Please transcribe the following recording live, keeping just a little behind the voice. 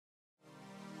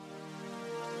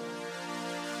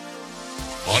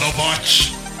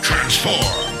Autobots, transform!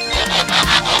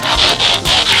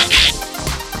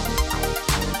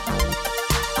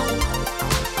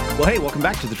 Well, hey, welcome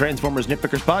back to the Transformers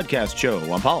Nitpickers Podcast Show.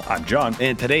 I'm Paul. I'm John.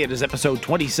 And today it is episode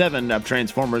 27 of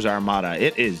Transformers Armada.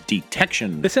 It is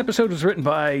Detection. This episode was written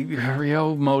by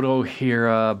Ryo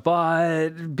Motohira,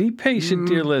 but be patient,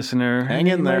 dear listener. Hang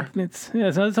in there. It's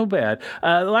not so bad.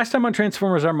 The last time on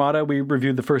Transformers Armada, we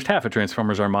reviewed the first half of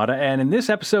Transformers Armada, and in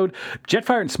this episode,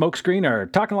 Jetfire and Smokescreen are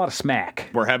talking a lot of smack.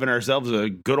 We're having ourselves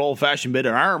a good old-fashioned bit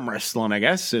of arm wrestling, I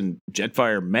guess, and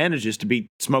Jetfire manages to beat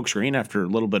Smokescreen after a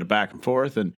little bit of back and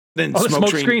forth, and then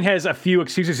Smokescreen has a few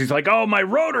excuses. He's like, "Oh, my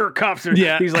rotor cuffs are."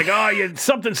 Yeah. He's like, "Oh, you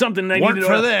something. I Work needed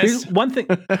for this." One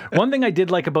thing I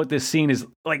did like about this scene is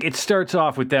like it starts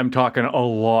off with them talking a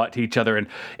lot to each other, and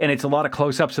it's a lot of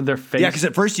close-ups of their face. Yeah, because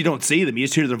at first you don't see them; you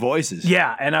just hear their voices.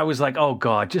 Yeah, and I was like, "Oh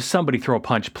God, just somebody throw a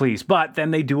punch, please!" But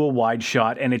then they do a wide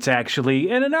shot, and it's actually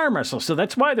in an arm wrestle, so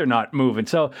that's why they're not moving.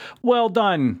 So well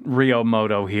done, Ryo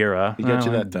Motohira. He got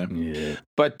you that time. Yeah.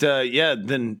 But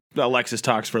then Alexis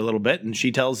talks for a little bit, and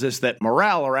she tells us that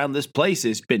morale around this place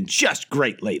has been just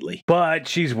great lately. But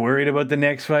she's worried about the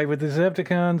next fight with the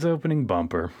Decepticons opening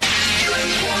bumper.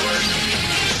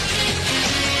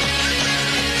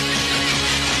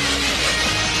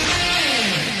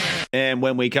 And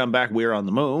when we come back, we're on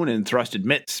the moon, and Thrust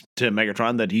admits to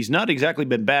Megatron that he's not exactly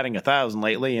been batting 1,000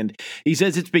 lately, and he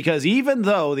says it's because even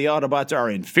though the Autobots are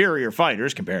inferior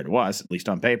fighters compared to us, at least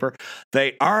on paper,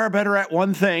 they are better at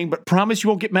one thing, but promise you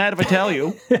won't get mad if I tell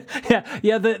you.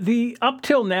 Yeah, the up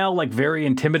till now, like, very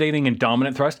intimidating and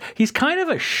dominant Thrust, he's kind of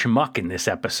a schmuck in this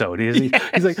episode.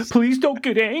 He's like, please don't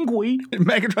get angry. And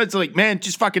Megatron's like, man,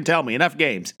 just fucking tell me, enough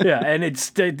games. Yeah, and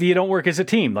it's, you don't work as a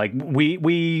team. Like,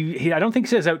 I don't think he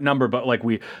says outnumber, but like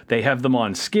they have them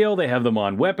on skill, they have them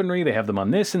on weaponry, they have them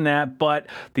on this and that, but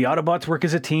the Autobots work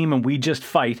as a team and we just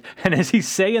fight. And as he's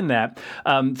saying that,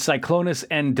 Cyclonus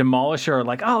and Demolisher are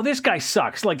like, oh, this guy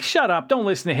sucks. Like, shut up, don't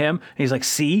listen to him. And he's like,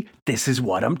 see, this is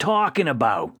what I'm talking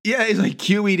about. Yeah, he's like,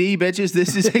 QED, bitches,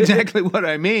 this is exactly what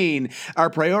I mean.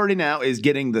 Our priority now is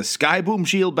getting the Skyboom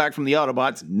shield back from the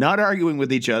Autobots, not arguing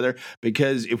with each other,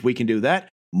 because if we can do that,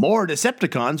 more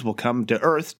Decepticons will come to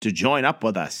Earth to join up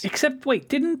with us. Except, wait,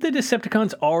 didn't the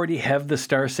Decepticons already have the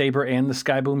Starsaber and the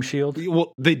Skyboom shield?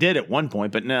 Well, they did at one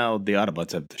point, but now the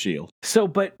Autobots have the shield. So,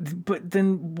 but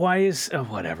then why is... Oh,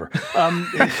 whatever.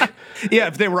 Yeah,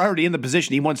 if they were already in the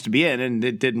position he wants to be in and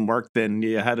it didn't work, then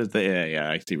how does they...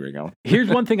 Yeah, I see where you're going. Here's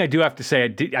one thing I do have to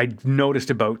say I noticed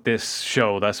about this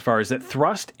show thus far is that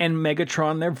Thrust and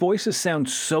Megatron, their voices sound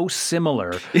so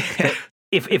similar that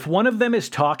If one of them is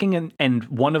talking and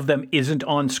one of them isn't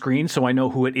on screen, so I know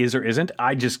who it is or isn't,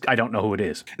 I don't know who it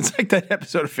is. It's like that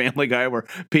episode of Family Guy where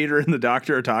Peter and the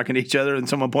doctor are talking to each other, and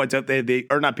someone points out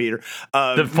or not Peter,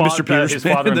 Mr. Peters, his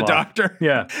father-in-law, and the doctor.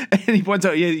 Yeah, and he points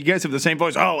out, yeah, you guys have the same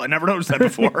voice. Oh, I never noticed that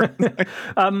before.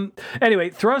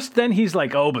 Anyway, Thrust, then he's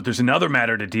like, oh, but there's another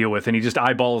matter to deal with, and he just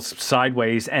eyeballs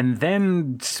sideways, and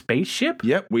then spaceship?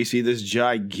 Yep, we see this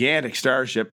gigantic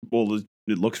starship. Well,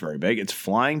 it looks very big. It's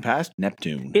flying past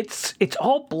Neptune. It's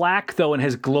all black, though, and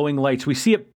has glowing lights. We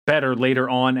see it better later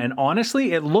on, and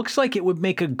honestly, it looks like it would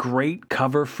make a great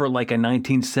cover for like a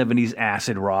 1970s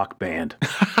acid rock band.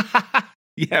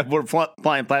 Yeah, we're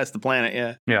flying past the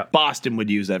planet, Yeah. Boston would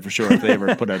use that for sure if they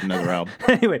ever put out another album.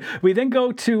 Anyway, we then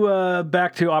go to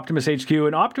back to Optimus HQ,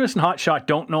 and Optimus and Hotshot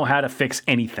don't know how to fix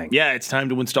anything. Yeah, it's time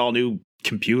to install new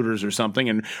computers or something,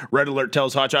 and Red Alert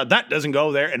tells Hotshot that doesn't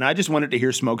go there, and I just wanted to hear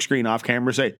Smokescreen off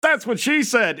camera say, that's what she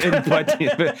said,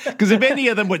 because if any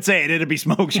of them would say it, it'd be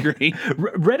Smokescreen.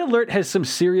 Red Alert has some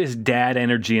serious dad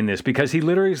energy in this, because he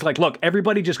literally is like, look,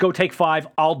 everybody just go take 5,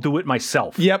 I'll do it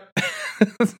myself. Yep.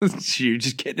 You're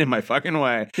just getting in my fucking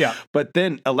way. Yeah. But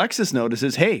then Alexis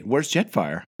notices, hey, where's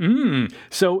Jetfire?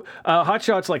 So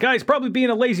Hotshot's like, he's probably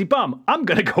being a lazy bum. I'm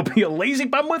going to go be a lazy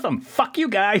bum with him. Fuck you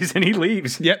guys. And he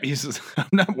leaves. Yep. He says, I'm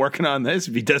not working on this.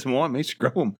 If he doesn't want me,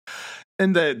 screw him.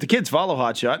 And the kids follow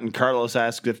Hotshot, and Carlos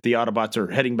asks if the Autobots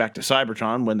are heading back to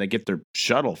Cybertron when they get their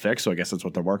shuttle fixed, so I guess that's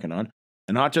what they're working on.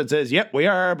 And Hotshot says, yep, we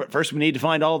are, but first we need to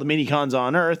find all the minicons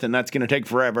on Earth, and that's going to take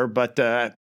forever, but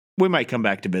we might come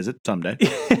back to visit someday.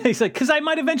 He's like, because I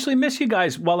might eventually miss you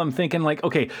guys, while I'm thinking like,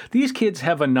 okay, these kids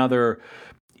have another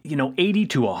 80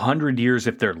 to 100 years,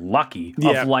 if they're lucky,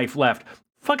 of life left.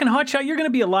 Fucking Hotshot, you're going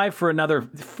to be alive for another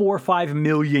 4 or 5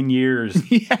 million years.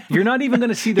 Yeah. You're not even going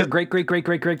to see their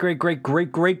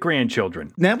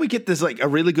great-great-great-great-great-great-great-great-grandchildren. Now we get this, like, a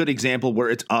really good example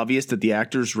where it's obvious that the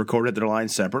actors recorded their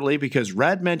lines separately, because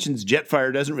Rad mentions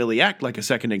Jetfire doesn't really act like a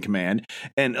second in command,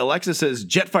 and Alexa says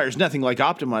Jetfire's nothing like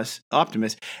Optimus,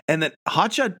 and then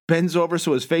Hotshot bends over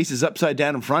so his face is upside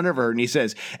down in front of her, and he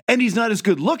says, and he's not as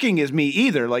good looking as me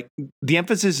either. Like, the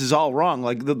emphasis is all wrong.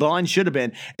 Like, the line should have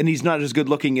been, and he's not as good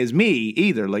looking as me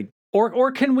either. Like,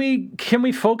 Or can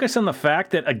we focus on the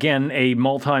fact that, again, a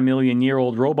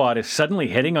multi-million-year-old robot is suddenly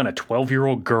hitting on a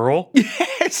 12-year-old girl?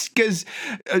 Yes, because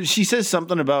she says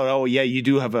something about, oh, yeah, you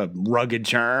do have a rugged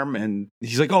charm. And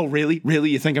he's like, oh, really?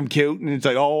 Really? You think I'm cute? And it's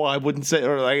like, oh, I wouldn't say,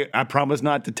 or like, I promise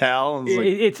not to tell. And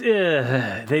it's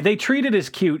like, they treat it as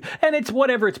cute. And it's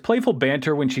whatever. It's playful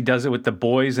banter when she does it with the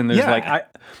boys. And there's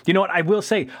you know what? I will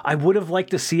say, I would have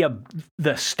liked to see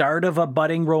the start of a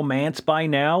budding romance by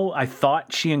now. I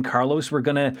thought she and Carlos were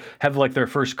going to have like their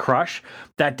first crush.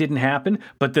 That didn't happen.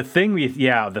 But the thing with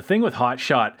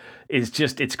Hotshot is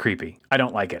just, it's creepy. I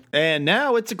don't like it. And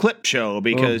now it's a clip show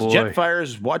because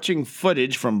Jetfire's watching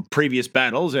footage from previous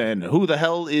battles, and who the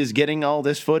hell is getting all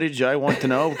this footage? I want to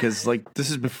know, because like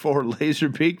this is before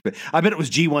Laserbeak. But I bet it was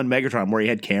G1 Megatron where he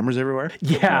had cameras everywhere.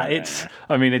 Yeah, it's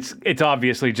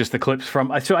obviously just the clips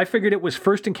from. So I figured it was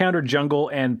First Encounter, Jungle,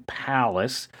 and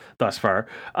Palace thus far.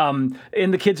 And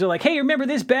the kids are like, hey, remember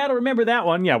this battle? Remember that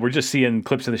one? Yeah, we're just seeing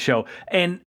clips of the show.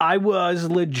 And I was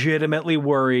legitimately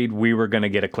worried we were going to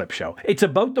get a clip show. It's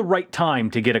about the right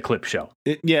time to get a clip show.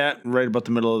 Yeah, right about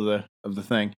the middle of the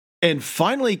thing. And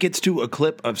finally it gets to a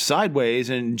clip of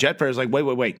Sideways, and Jetfire's like,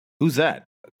 wait, who's that?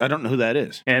 I don't know who that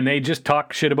is. And they just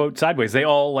talk shit about Sideways. They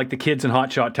all, like the kids in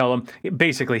Hotshot, tell him,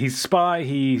 basically, he's a spy,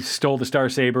 he stole the Star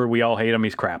Saber, we all hate him,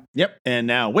 he's crap. Yep. And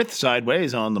now with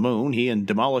Sideways on the moon, he and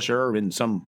Demolisher are in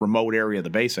some remote area of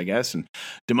the base, I guess, and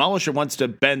Demolisher wants to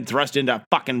bend Thrust into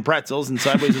fucking pretzels, and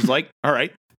Sideways is like, all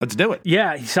right, let's do it.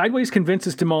 Yeah, Sideways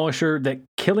convinces Demolisher that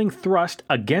killing Thrust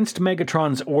against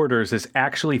Megatron's orders is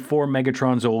actually for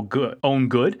Megatron's own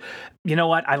good. You know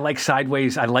what? I like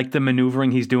Sideways. I like the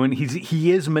maneuvering he's doing.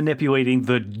 He is manipulating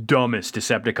the dumbest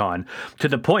Decepticon to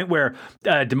the point where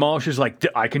Demolisher's like,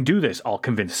 I can do this. I'll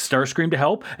convince Starscream to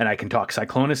help, and I can talk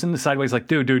Cyclonus into Sideways like,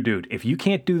 dude, if you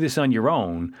can't do this on your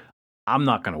own, I'm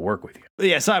not going to work with you.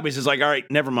 Yeah, Sideways is like, all right,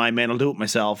 never mind, man, I'll do it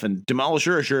myself. And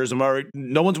Demolisher assures him, all right,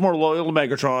 no one's more loyal to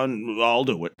Megatron, I'll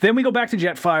do it. Then we go back to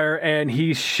Jetfire, and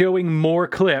he's showing more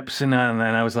clips, and then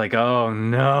I was like, oh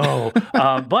no.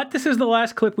 But this is the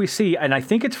last clip we see, and I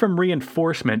think it's from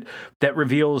Reinforcement that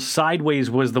reveals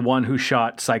Sideways was the one who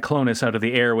shot Cyclonus out of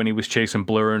the air when he was chasing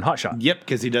Blur and Hotshot. Yep,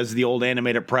 because he does the old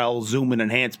animated prowl zoom and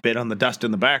enhance bit on the dust in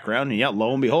the background, and yeah,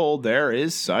 lo and behold, there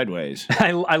is Sideways.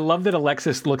 I love that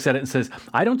Alexis looks at it and says,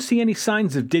 I don't see any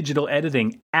signs of digital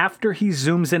editing after he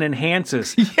zooms and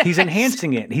enhances. Yes. He's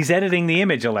enhancing it. He's editing the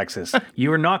image, Alexis.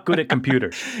 You are not good at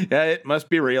computers. Yeah, it must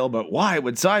be real, but why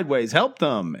would Sideways help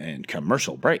them? And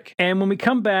commercial break. And when we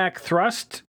come back,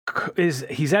 Thrust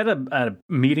he's at a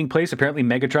meeting place. Apparently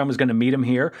Megatron was going to meet him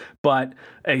here, but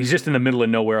he's just in the middle of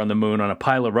nowhere on the moon on a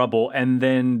pile of rubble, and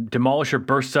then Demolisher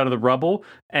bursts out of the rubble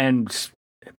and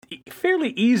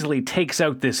fairly easily takes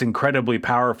out this incredibly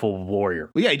powerful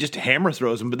warrior. Well, yeah, he just hammer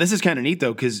throws him, but this is kind of neat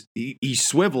though, because he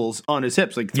swivels on his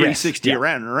hips like 360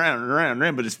 around and around and around and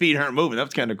around, but his feet aren't moving.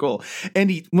 That's kind of cool.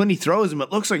 And when he throws him,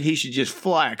 it looks like he should just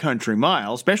fly a country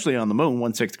mile, especially on the moon,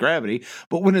 1/6 gravity.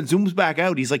 But when it zooms back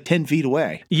out, he's like 10 feet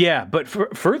away. Yeah, but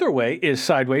further away is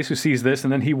Sideways, who sees this,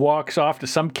 and then he walks off to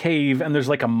some cave, and there's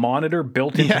like a monitor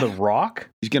built into the rock.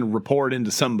 He's going to report into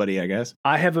somebody, I guess.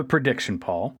 I have a prediction,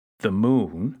 Paul. The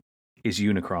moon is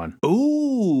Unicron.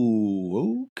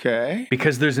 Ooh, okay.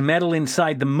 Because there's metal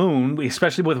inside the moon,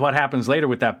 especially with what happens later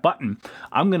with that button.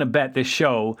 I'm going to bet this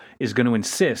show is going to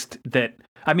insist that,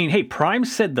 I mean, hey, Prime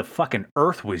said the fucking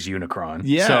Earth was Unicron.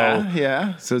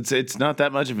 Yeah. So it's not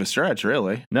that much of a stretch,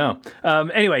 really. No.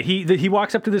 Anyway, he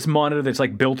walks up to this monitor that's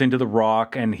like built into the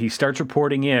rock, and he starts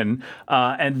reporting in,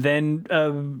 and then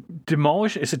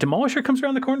Demolisher comes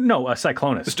around the corner? No,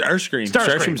 Cyclonus.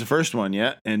 Starscream's the first one,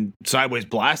 yeah. And Sideways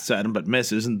blasts at him, but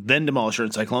misses, and then Demolisher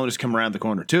and Cyclonus come around the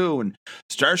corner too, and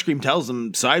Starscream tells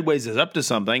him Sideways is up to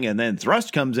something, and then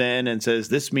Thrust comes in and says,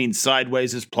 this means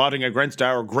Sideways is plotting against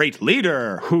our great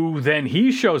leader. Who then he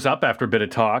shows up after a bit of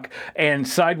talk, and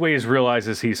Sideways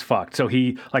realizes he's fucked. So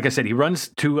he, like I said, he runs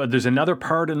to, there's another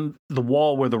part in the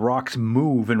wall where the rocks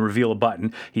move and reveal a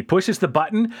button. He pushes the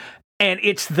button, And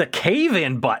it's the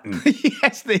cave-in button.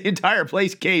 Yes, the entire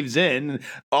place caves in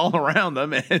all around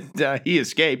them, and he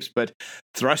escapes, but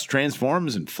Thrust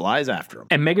transforms and flies after him.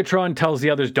 And Megatron tells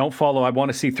the others, don't follow. I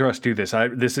want to see Thrust do this.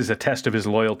 This is a test of his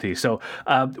loyalty. So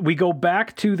we go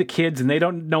back to the kids, and they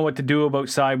don't know what to do about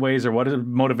Sideways or what his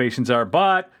motivations are,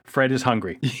 but Fred is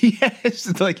hungry. Yes,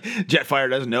 it's like Jetfire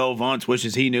doesn't know. Vance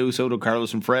wishes he knew. So do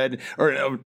Carlos and Fred.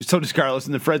 Or so does Carlos,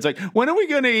 and then Fred's like, when are we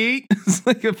going to eat? It's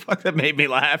like, fuck, that made me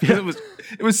laugh.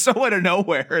 It was so out of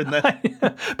nowhere. And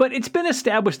then, but it's been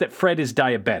established that Fred is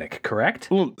diabetic, correct?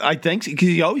 well, I think so, because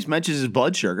he always mentions his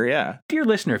blood sugar, yeah. Dear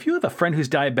listener, if you have a friend who's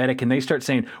diabetic and they start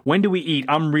saying, when do we eat?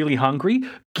 I'm really hungry.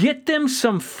 Get them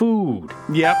some food.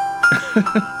 Yep.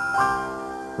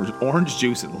 Or orange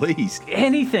juice at least.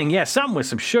 Anything, yeah, something with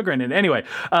some sugar in it. Anyway,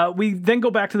 we then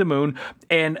go back to the moon,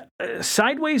 and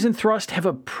Sideways and Thrust have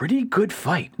a pretty good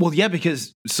fight. Well, yeah,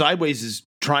 because Sideways is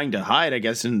trying to hide, I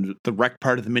guess, in the wrecked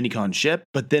part of the Minicon ship,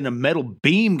 but then a metal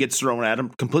beam gets thrown at him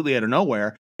completely out of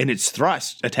nowhere, and it's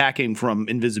Thrust attacking from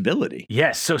invisibility.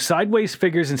 Yes, so Sideways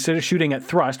figures instead of shooting at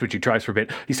Thrust, which he tries for a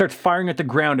bit, he starts firing at the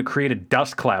ground to create a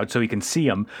dust cloud so he can see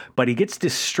him, but he gets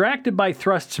distracted by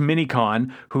Thrust's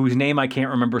Minicon, whose name I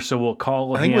can't remember, so we'll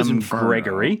call him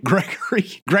Gregory.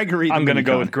 Gregory. I'm going to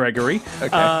go with Gregory. Okay.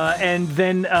 And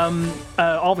then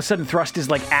all of a sudden Thrust is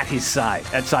like at his side,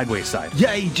 at Sideways' side.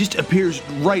 Yeah, he just appears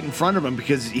right in front of him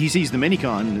because he sees the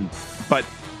Minicon, but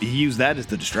he used that as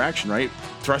the distraction, right?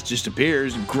 Thrust just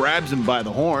appears and grabs him by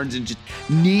the horns and just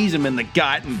knees him in the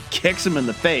gut and kicks him in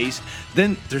the face.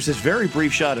 Then there's this very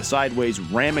brief shot of Sideways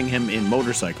ramming him in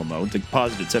motorcycle mode,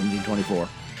 paused at 1724.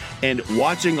 And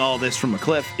watching all this from a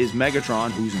cliff is Megatron,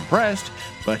 who's impressed,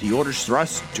 but he orders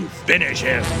Thrust to finish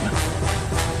him.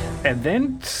 And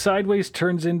then Sideways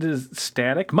turns into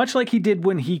static, much like he did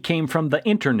when he came from the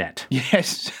internet.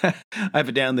 Yes, I have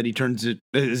it down that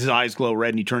his eyes glow red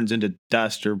and he turns into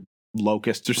dust or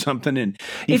locusts or something, and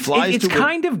he flies. It's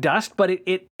kind of dust, but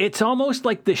it's almost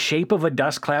like the shape of a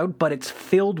dust cloud, but it's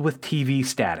filled with TV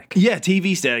static. Yeah,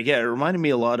 TV static. Yeah, it reminded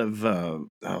me a lot of the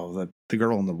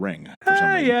girl in the ring. For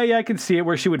some reason. Yeah, I can see it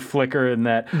where she would flicker and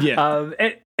that. Yeah.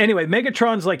 Anyway,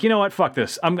 Megatron's like, you know what? Fuck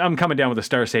this. I'm coming down with a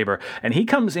Star Saber, and he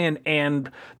comes in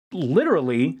and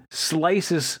literally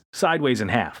slices Sideways in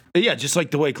half. Yeah, just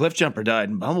like the way Cliffjumper died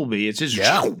in Bumblebee. It's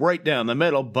just right down the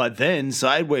middle, but then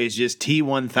Sideways just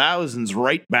T-1000s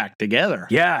right back together.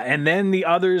 Yeah, and then the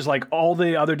others, like all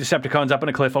the other Decepticons up on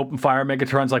a cliff, open fire.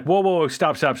 Megatron's like, whoa,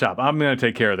 stop. I'm going to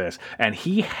take care of this. And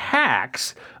he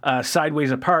hacks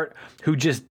Sideways apart, who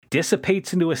just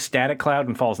dissipates into a static cloud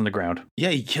and falls on the ground.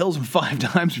 Yeah, he kills him 5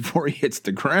 times before he hits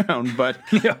the ground, but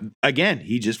again,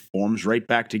 he just forms right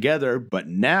back together, but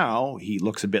now he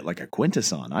looks a bit like a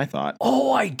Quintesson, I thought.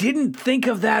 Oh, I didn't think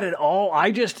of that at all.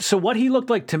 So what he looked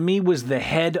like to me was the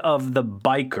head of the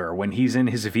biker when he's in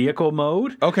his vehicle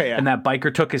mode. Okay, yeah. And that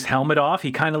biker took his helmet off.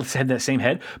 He kind of had that same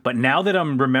head, but now that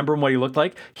I'm remembering what he looked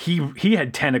like, he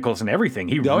had tentacles and everything.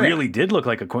 He really did look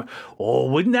like a Quintesson.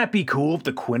 Oh, wouldn't that be cool if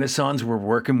the Quintessons were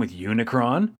working with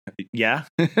Unicron? Yeah.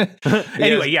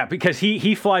 Anyway, yeah, because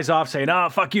he flies off saying,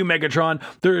 fuck you, Megatron.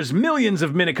 There's millions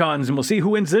of Minicons, and we'll see who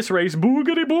wins this race.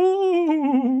 Boogity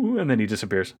boo! And then he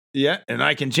disappears. Yeah, and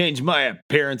I can change my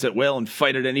appearance at will and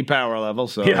fight at any power level,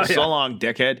 so long,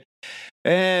 dickhead.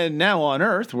 And now on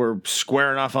Earth, we're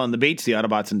squaring off on the beach, the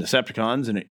Autobots and Decepticons,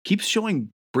 and it keeps showing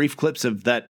brief clips of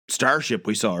that starship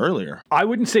we saw earlier. I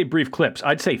wouldn't say brief clips.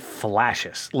 I'd say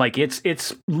flashes. Like it's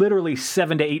literally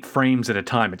 7 to 8 frames at a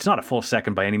time. It's not a full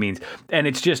second by any means. And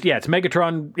it's just, it's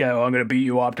Megatron. Yeah, I'm going to beat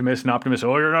you, Optimus. And Optimus,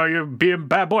 you're being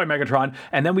bad boy, Megatron.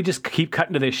 And then we just keep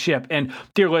cutting to this ship. And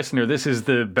dear listener, this is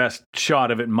the best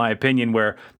shot of it, in my opinion,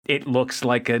 where it looks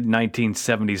like a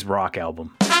 1970s rock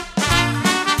album.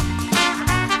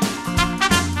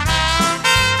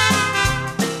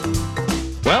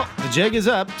 Well, the jig is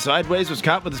up. Sideways was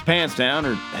caught with his pants down,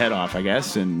 or head off, I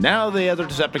guess, and now the other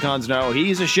Decepticons know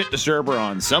he's a shit disturber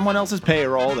on someone else's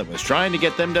payroll that was trying to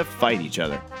get them to fight each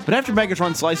other. But after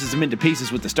Megatron slices him into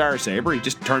pieces with the Star Saber, he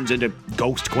just turns into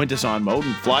Ghost Quintesson mode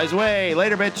and flies away.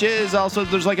 Later, bitches. Also,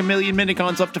 there's like 1 million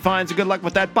Minicons left to find, so good luck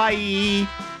with that. Bye!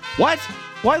 What?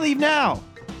 Why leave now?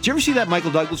 Did you ever see that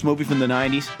Michael Douglas movie from the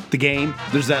 90s? The Game?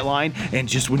 There's that line, and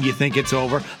just when you think it's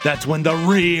over, that's when the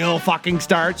real fucking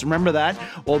starts. Remember that?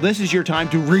 Well, this is your time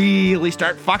to really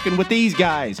start fucking with these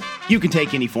guys. You can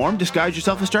take any form, disguise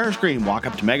yourself as Starscream, walk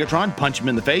up to Megatron, punch him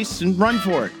in the face, and run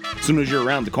for it. As soon as you're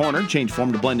around the corner, change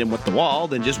form to blend in with the wall,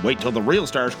 then just wait till the real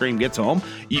Starscream gets home.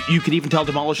 You can even tell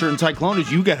Demolisher and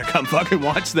Cyclonus, you gotta come fucking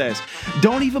watch this.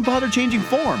 Don't even bother changing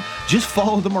form. Just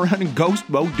follow them around in ghost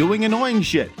mode doing annoying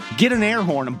shit. Get an air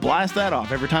horn and blast that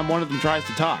off every time one of them tries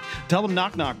to talk. Tell them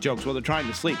knock-knock jokes while they're trying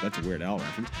to sleep. That's a Weird Al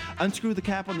reference. Unscrew the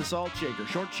cap on the salt shaker.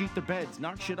 Short sheet their beds.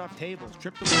 Knock shit off tables.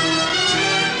 Trip them.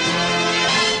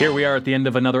 Here we are at the end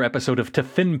of another episode of To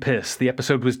Thin Piss. The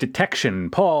episode was Detection.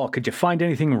 Paul, could you find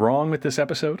anything wrong with this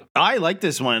episode? I like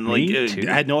this one. Me too.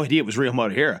 I had no idea it was Real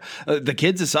Motohiro. The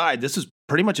kids aside, this is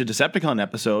pretty much a Decepticon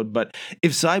episode, but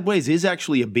if Sideways is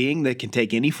actually a being that can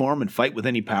take any form and fight with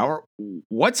any power,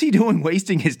 what's he doing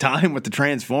wasting his time with the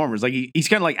Transformers? Like, he's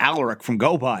kind of like Alaric from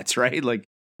GoBots, right? Like,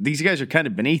 these guys are kind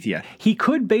of beneath you. He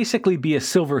could basically be a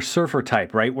Silver Surfer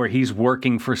type, right? Where he's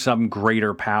working for some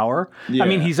greater power. Yeah. I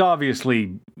mean, he's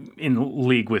obviously in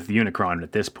league with Unicron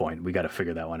at this point. We got to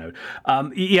figure that one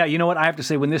out. Yeah, you know what? I have to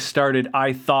say, when this started,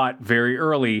 I thought very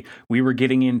early we were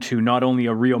getting into not only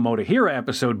a Real Motohiro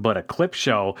episode, but a clip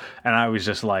show. And I was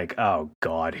just like, oh,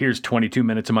 God, here's 22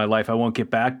 minutes of my life I won't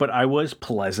get back. But I was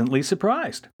pleasantly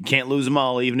surprised. You can't lose them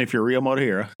all, even if you're Real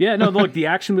Motohiro. Yeah, no, look, the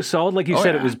action was solid. Like you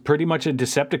said, yeah. It was pretty much a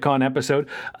Decepticon episode.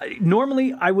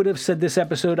 Normally, I would have said this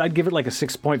episode, I'd give it like a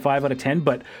 6.5 out of 10,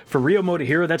 but for Real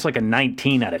Motohiro, that's like a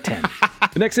 19 out of 10.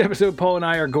 The next episode Paul and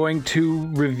I are going to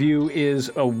review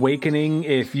is Awakening.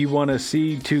 If you want to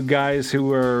see two guys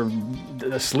who are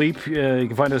asleep, you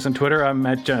can find us on Twitter. I'm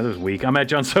at John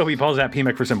Soby. Paul's at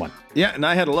PMcPherson1. Yeah, and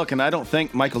I had a look, and I don't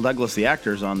think Michael Douglas, the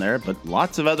actor, is on there, but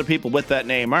lots of other people with that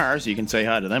name are, so you can say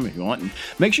hi to them if you want. And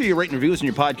make sure you rate and review us in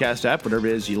your podcast app, whatever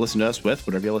it is you listen to us with,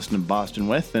 whatever you listen to Boston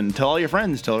with, and tell all your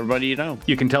friends, tell everybody you know.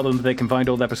 You can tell them that they can find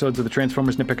old episodes of the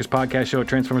Transformers Nitpickers podcast show at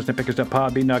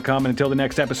transformersnitpickers.podbean.com. And until the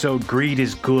next episode, greed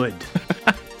is good.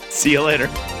 See you later.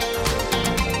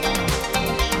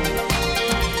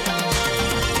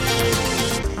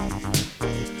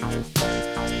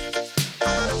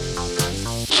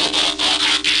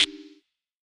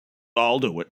 I'll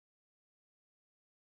do it.